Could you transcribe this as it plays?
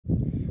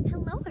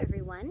Hello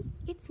everyone,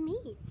 it's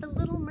me, the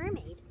Little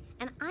Mermaid,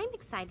 and I'm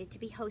excited to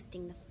be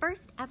hosting the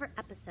first ever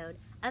episode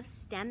of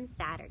STEM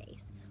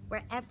Saturdays,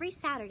 where every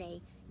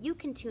Saturday you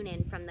can tune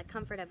in from the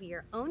comfort of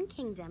your own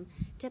kingdom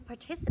to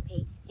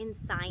participate in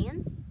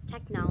science,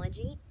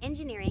 technology,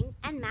 engineering,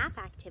 and math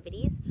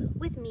activities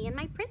with me and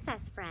my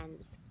princess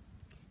friends.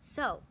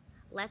 So,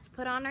 let's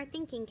put on our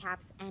thinking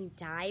caps and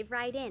dive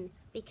right in,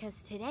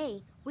 because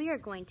today we are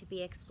going to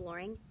be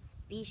exploring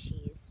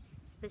species,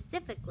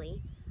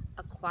 specifically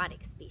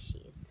aquatic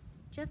species,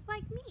 just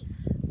like me.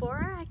 For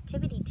our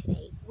activity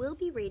today, we'll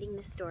be reading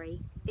the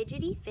story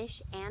Fidgety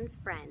Fish and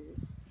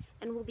Friends,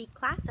 and we'll be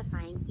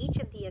classifying each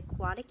of the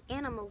aquatic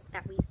animals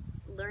that we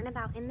learn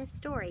about in this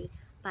story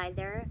by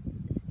their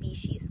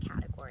species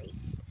category.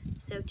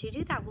 So to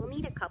do that, we'll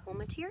need a couple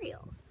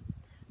materials.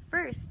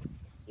 First,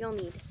 you'll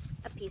need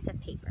a piece of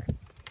paper.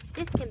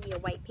 This can be a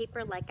white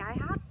paper like I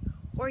have,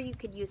 or you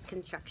could use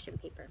construction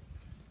paper.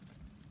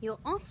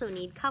 You'll also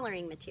need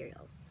coloring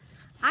materials.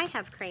 I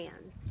have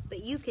crayons,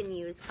 but you can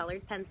use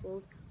colored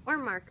pencils or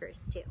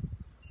markers too.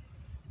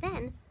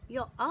 Then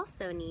you'll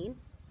also need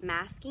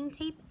masking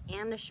tape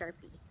and a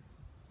Sharpie.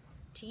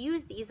 To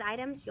use these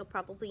items, you'll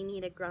probably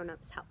need a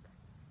grown-up's help.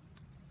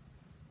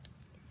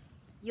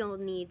 You'll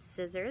need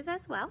scissors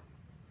as well,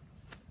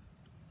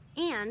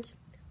 and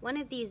one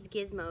of these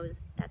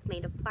gizmos that's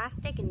made of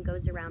plastic and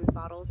goes around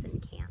bottles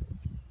and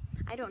cans.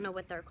 I don't know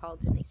what they're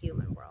called in the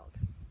human world,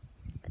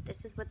 but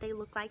this is what they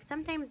look like.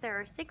 Sometimes there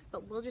are 6,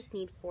 but we'll just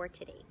need 4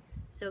 today.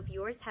 So if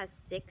yours has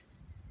 6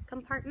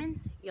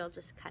 compartments, you'll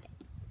just cut it.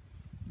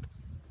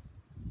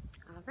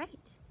 All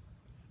right,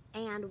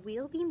 and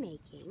we'll be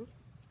making,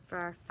 for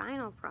our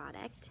final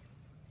product,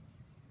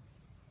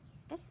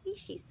 a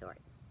species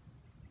sort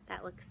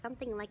that looks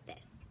something like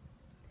this.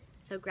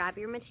 So grab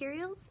your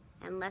materials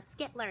and let's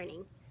get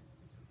learning.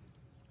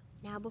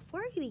 Now,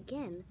 before we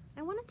begin,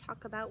 I want to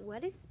talk about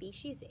what a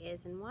species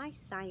is and why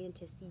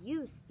scientists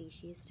use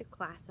species to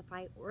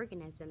classify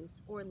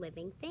organisms or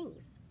living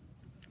things.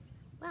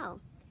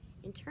 Well,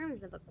 in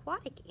terms of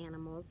aquatic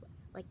animals,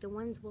 like the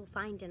ones we'll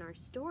find in our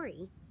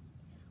story,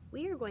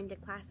 we are going to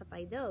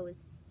classify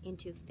those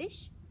into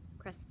fish,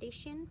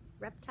 crustacean,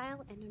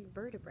 reptile, and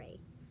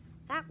invertebrate.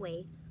 That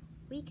way,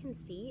 we can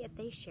see if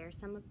they share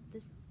some of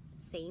the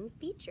same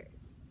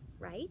features,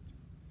 right?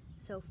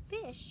 So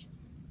fish,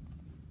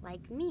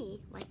 like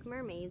me, like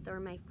mermaids or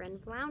my friend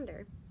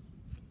Flounder,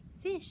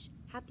 fish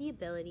have the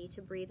ability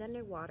to breathe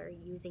underwater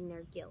using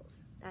their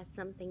gills. That's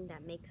something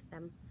that makes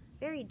them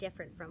very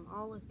different from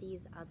all of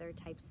these other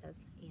types of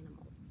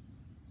animals.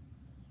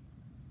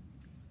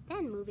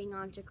 Then moving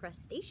on to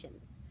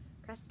crustaceans.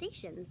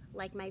 Crustaceans,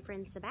 like my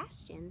friend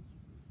Sebastian,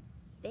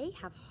 they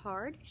have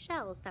hard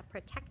shells that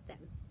protect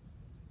them.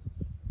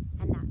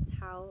 And that's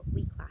how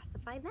we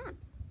classify them.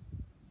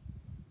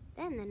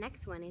 Then the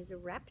next one is a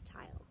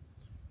reptile.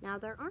 Now,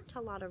 there aren't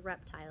a lot of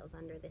reptiles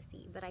under the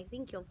sea, but I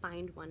think you'll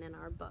find one in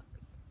our book.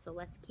 So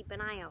let's keep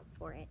an eye out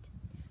for it.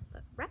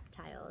 But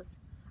reptiles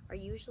are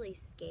usually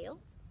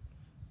scaled,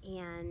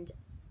 and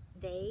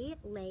they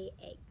lay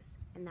eggs.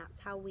 And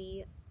that's how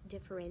we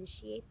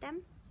differentiate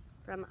them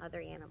from other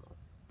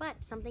animals.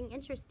 But something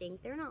interesting,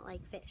 they're not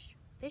like fish.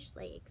 Fish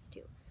lay eggs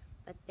too,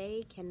 but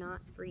they cannot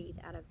breathe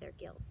out of their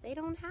gills. They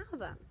don't have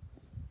them.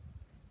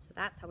 So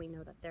that's how we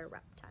know that they're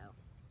reptile.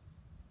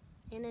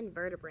 An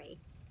invertebrate.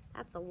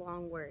 That's a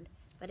long word,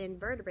 but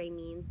invertebrate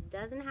means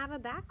doesn't have a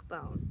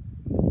backbone.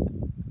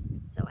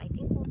 So I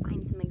think we'll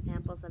find some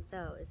examples of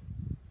those.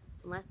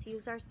 Let's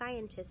use our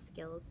scientist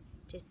skills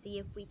to see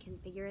if we can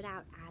figure it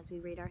out as we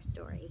read our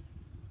story.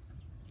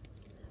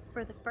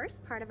 For the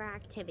first part of our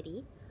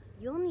activity,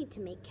 you'll need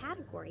to make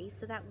categories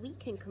so that we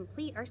can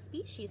complete our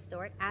species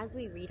sort as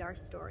we read our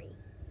story.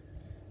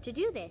 To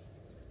do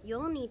this,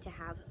 you'll need to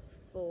have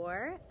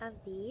 4 of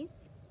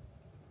these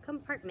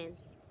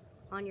compartments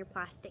on your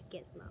plastic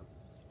gizmo.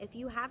 If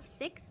you have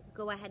 6,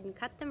 go ahead and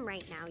cut them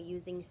right now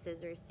using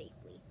scissors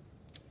safely.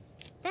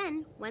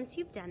 Then, once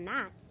you've done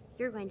that,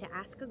 you're going to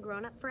ask a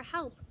grown-up for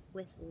help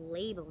with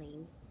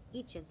labeling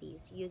each of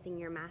these using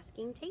your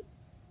masking tape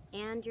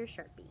and your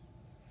Sharpie.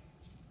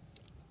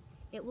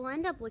 It will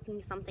end up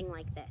looking something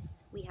like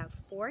this. We have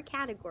 4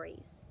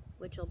 categories,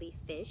 which will be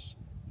fish,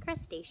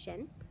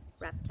 crustacean,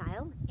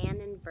 reptile,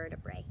 and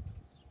invertebrate.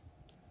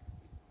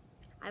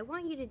 I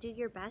want you to do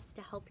your best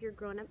to help your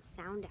grown-ups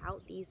sound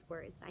out these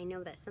words. I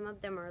know that some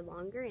of them are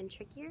longer and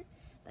trickier,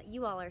 but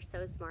you all are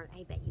so smart,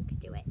 I bet you could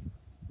do it.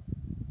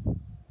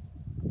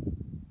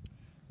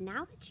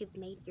 Now that you've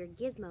made your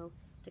gizmo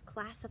to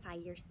classify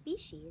your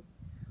species,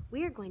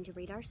 we are going to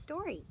read our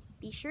story.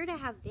 Be sure to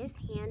have this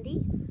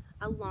handy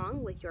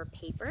along with your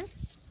paper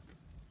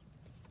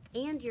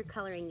and your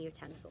coloring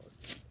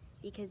utensils,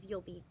 because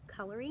you'll be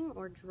coloring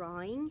or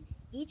drawing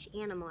each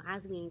animal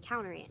as we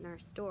encounter it in our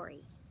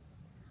story.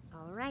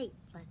 All right,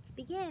 let's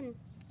begin.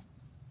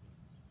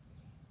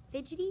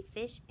 Fidgety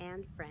Fish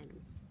and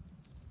Friends.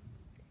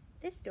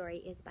 This story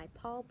is by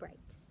Paul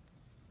Bright.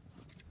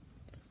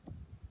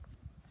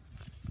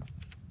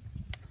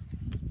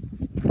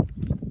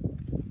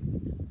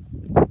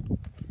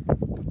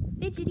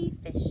 Fidgety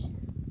Fish.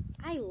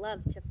 I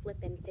love to flip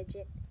and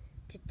fidget,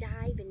 to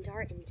dive and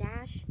dart and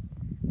dash.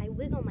 I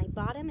wiggle my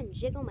bottom and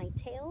jiggle my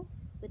tail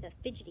with a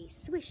fidgety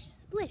swish,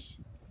 splish,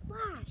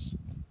 splash.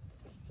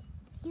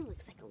 He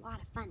looks like a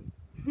lot of fun.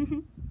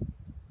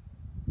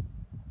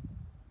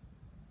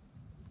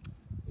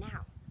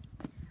 Now,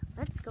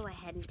 let's go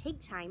ahead and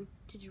take time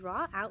to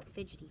draw out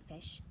Fidgety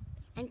Fish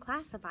and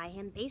classify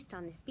him based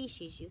on the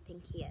species you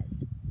think he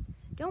is.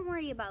 Don't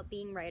worry about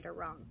being right or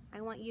wrong.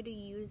 I want you to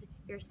use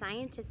your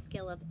scientist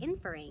skill of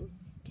inferring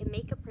to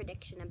make a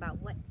prediction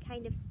about what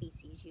kind of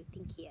species you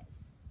think he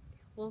is.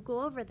 We'll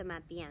go over them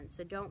at the end,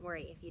 so don't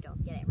worry if you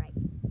don't get it right.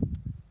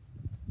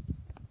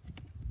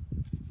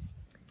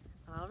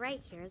 All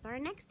right, here's our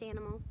next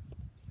animal,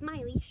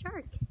 Smiley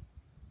Shark.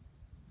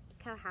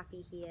 Look how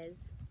happy he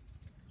is.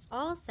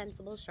 All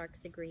sensible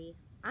sharks agree.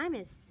 I'm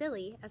as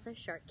silly as a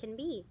shark can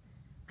be.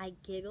 I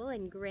giggle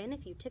and grin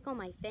if you tickle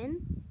my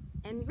fin,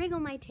 and wriggle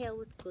my tail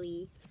with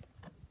glee.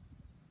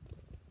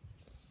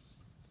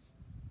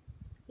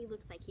 He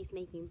looks like he's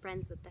making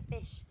friends with the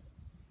fish.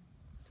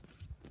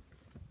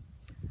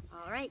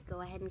 All right,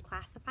 go ahead and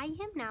classify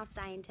him now,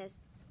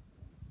 scientists.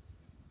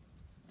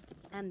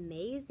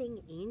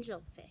 Amazing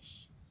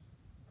angelfish.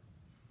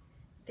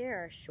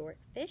 There are short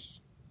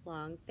fish,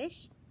 long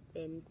fish,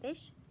 thin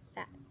fish,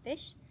 fat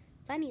fish,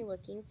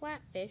 funny-looking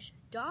flatfish,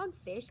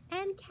 dogfish,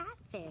 and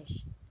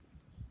catfish.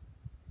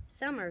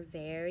 Some are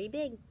very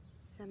big.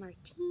 Some are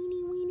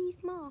teeny-weeny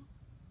small.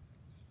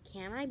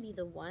 Can I be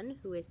the one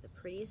who is the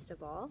prettiest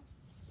of all?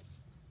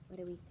 What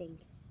do we think?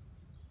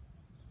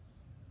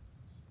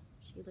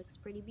 She looks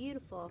pretty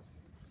beautiful.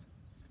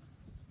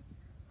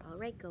 All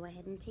right, go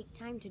ahead and take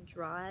time to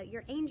draw out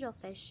your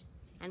angelfish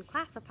and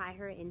classify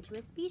her into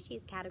a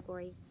species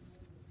category.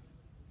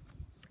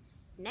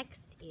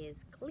 Next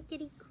is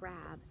Clickety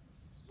Crab.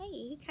 Hey,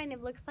 he kind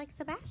of looks like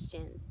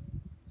Sebastian.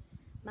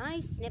 My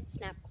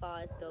snip-snap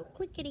claws go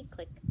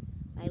clickety-click.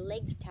 My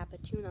legs tap a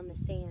tune on the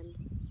sand.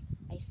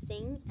 I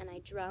sing and I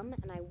drum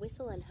and I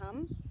whistle and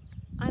hum.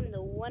 I'm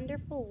the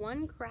wonderful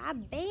One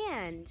Crab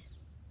Band.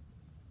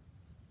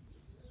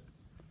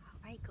 All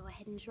right, go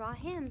ahead and draw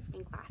him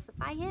and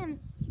classify him.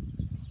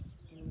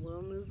 And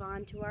we'll move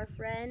on to our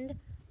friend,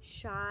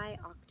 Shy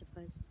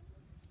Octopus.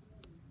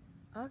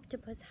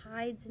 Octopus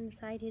hides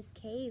inside his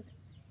cave.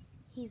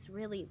 He's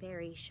really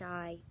very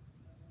shy.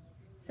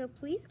 So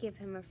please give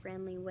him a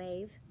friendly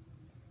wave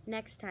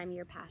next time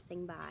you're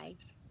passing by.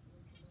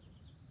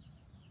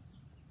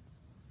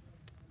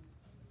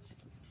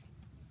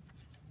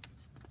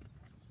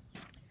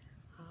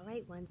 All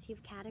right, once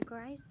you've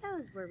categorized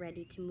those, we're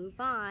ready to move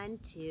on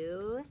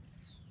to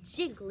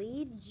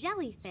Jiggly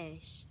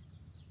Jellyfish.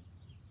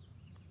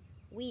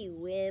 We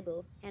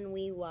wibble and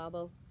we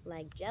wobble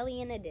like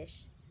jelly in a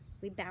dish.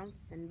 We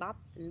bounce and bop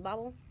and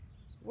bobble.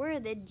 We're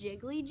the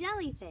Jiggly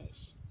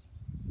Jellyfish.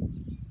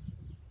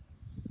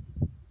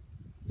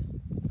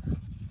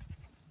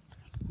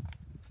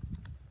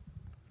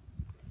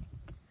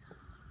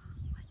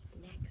 What's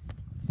next?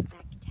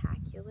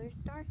 Spectacular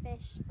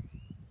starfish.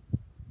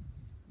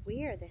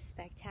 We are the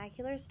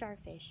spectacular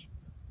starfish.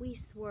 We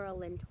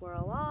swirl and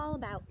twirl all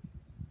about.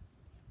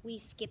 We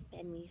skip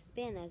and we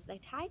spin as the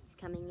tide's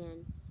coming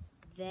in.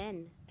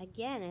 Then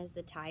again as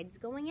the tide's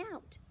going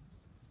out.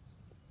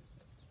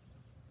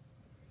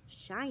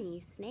 Shiny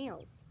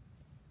snails.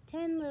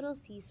 10 little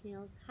sea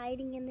snails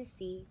hiding in the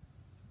sea.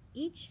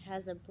 Each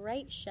has a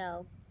bright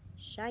shell,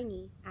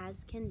 shiny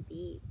as can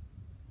be.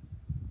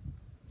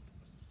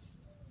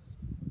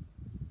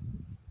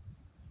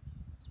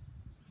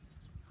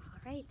 All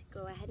right,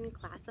 go ahead and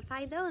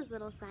classify those,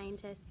 little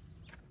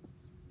scientists.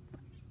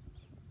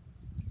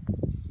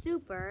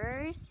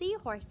 Super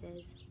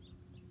seahorses.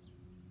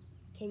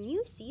 Can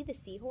you see the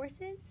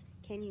seahorses?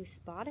 Can you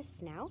spot a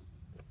snout?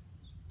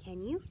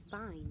 Can you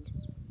find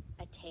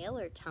a tail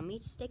or tummy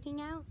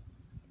sticking out?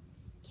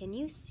 Can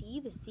you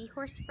see the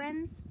seahorse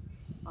friends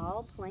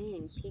all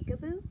playing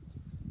peekaboo?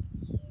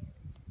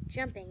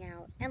 Jumping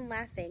out and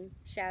laughing,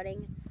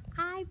 shouting,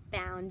 I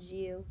found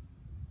you.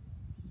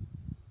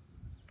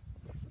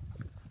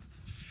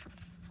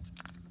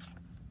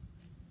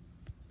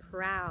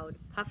 Proud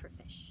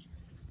pufferfish.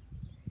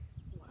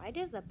 Why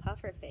does a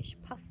pufferfish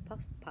puff,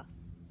 puff, puff?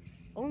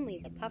 Only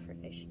the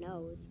pufferfish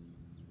knows.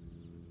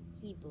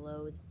 He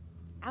blows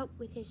out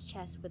with his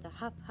chest with a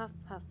huff, huff,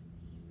 puff,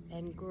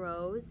 and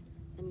grows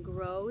and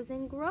grows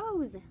and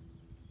grows.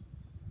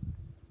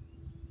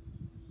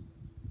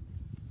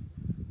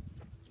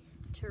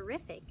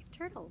 Terrific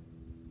turtle.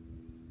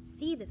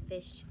 See the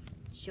fish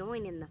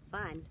join in the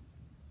fun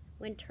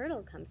when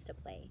turtle comes to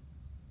play.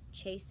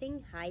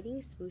 Chasing,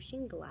 hiding,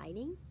 swooshing,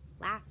 gliding,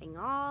 laughing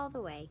all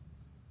the way.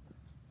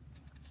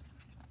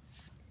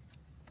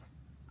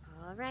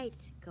 All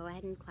right, go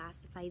ahead and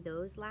classify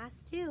those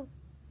last two.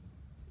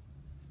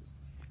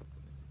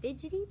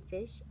 Fidgety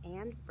Fish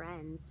and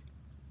Friends,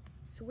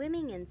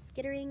 swimming and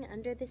skittering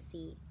under the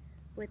sea,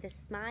 with a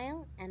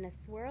smile and a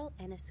swirl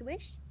and a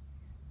swish.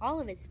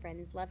 All of his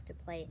friends love to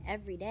play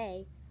every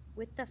day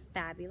with the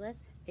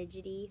fabulous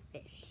Fidgety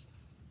Fish.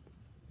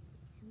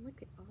 And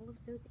look at all of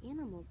those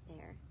animals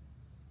there.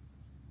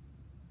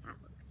 That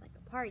looks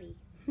party.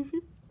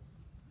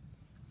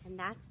 And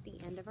that's the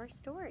end of our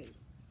story.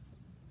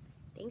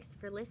 Thanks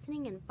for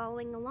listening and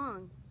following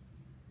along.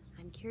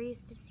 I'm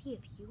curious to see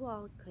if you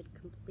all could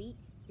complete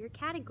your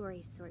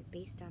category sort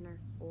based on our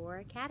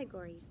 4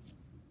 categories.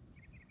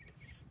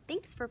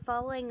 Thanks for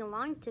following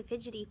along to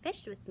Fidgety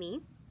Fish with me.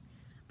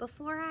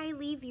 Before I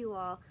leave you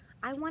all,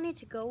 I wanted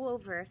to go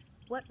over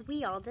what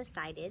we all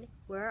decided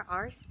were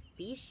our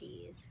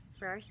species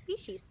for our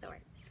species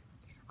sort.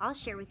 I'll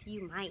share with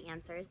you my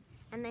answers,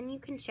 and then you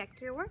can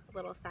check your work,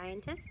 little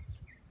scientists.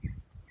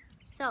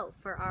 So,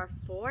 for our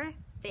 4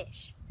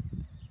 fish,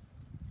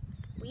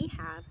 we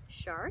have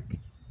shark,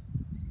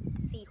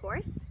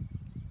 seahorse,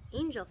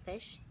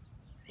 angelfish,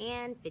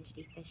 and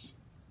fidgety fish.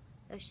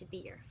 Those should be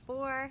your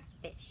 4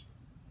 fish.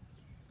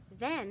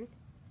 Then,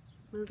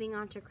 moving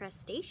on to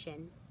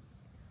crustacean,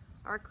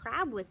 our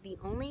crab was the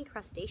only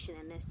crustacean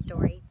in this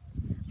story,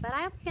 but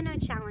I'm going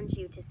to challenge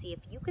you to see if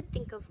you could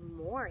think of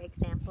more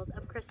examples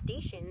of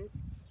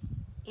crustaceans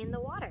in the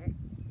water.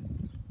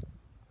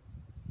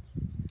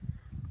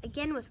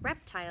 Again, with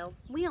reptile,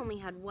 we only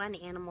had one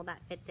animal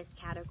that fit this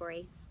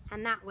category,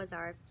 and that was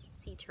our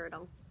sea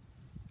turtle.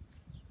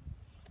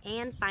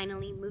 And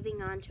finally,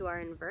 moving on to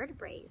our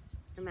invertebrates.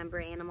 Remember,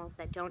 animals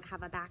that don't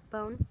have a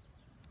backbone?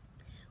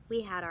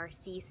 We had our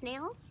sea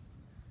snails,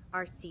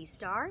 our sea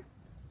star,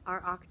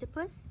 our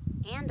octopus,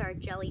 and our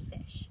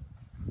jellyfish.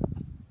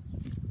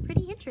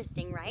 Pretty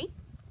interesting, right?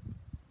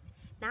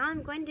 Now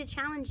I'm going to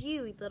challenge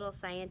you, little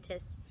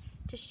scientists,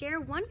 to share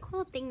one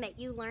cool thing that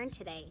you learned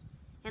today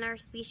in our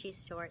species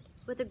sort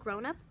with a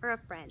grown-up or a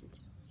friend.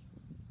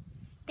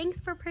 Thanks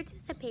for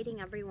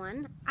participating,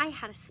 everyone. I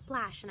had a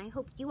splash, and I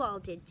hope you all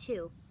did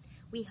too.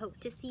 We hope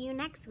to see you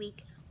next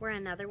week, where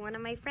another one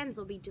of my friends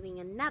will be doing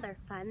another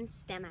fun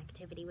STEM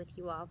activity with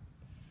you all.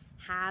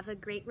 Have a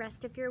great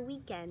rest of your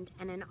weekend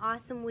and an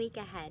awesome week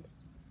ahead.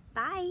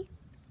 Bye!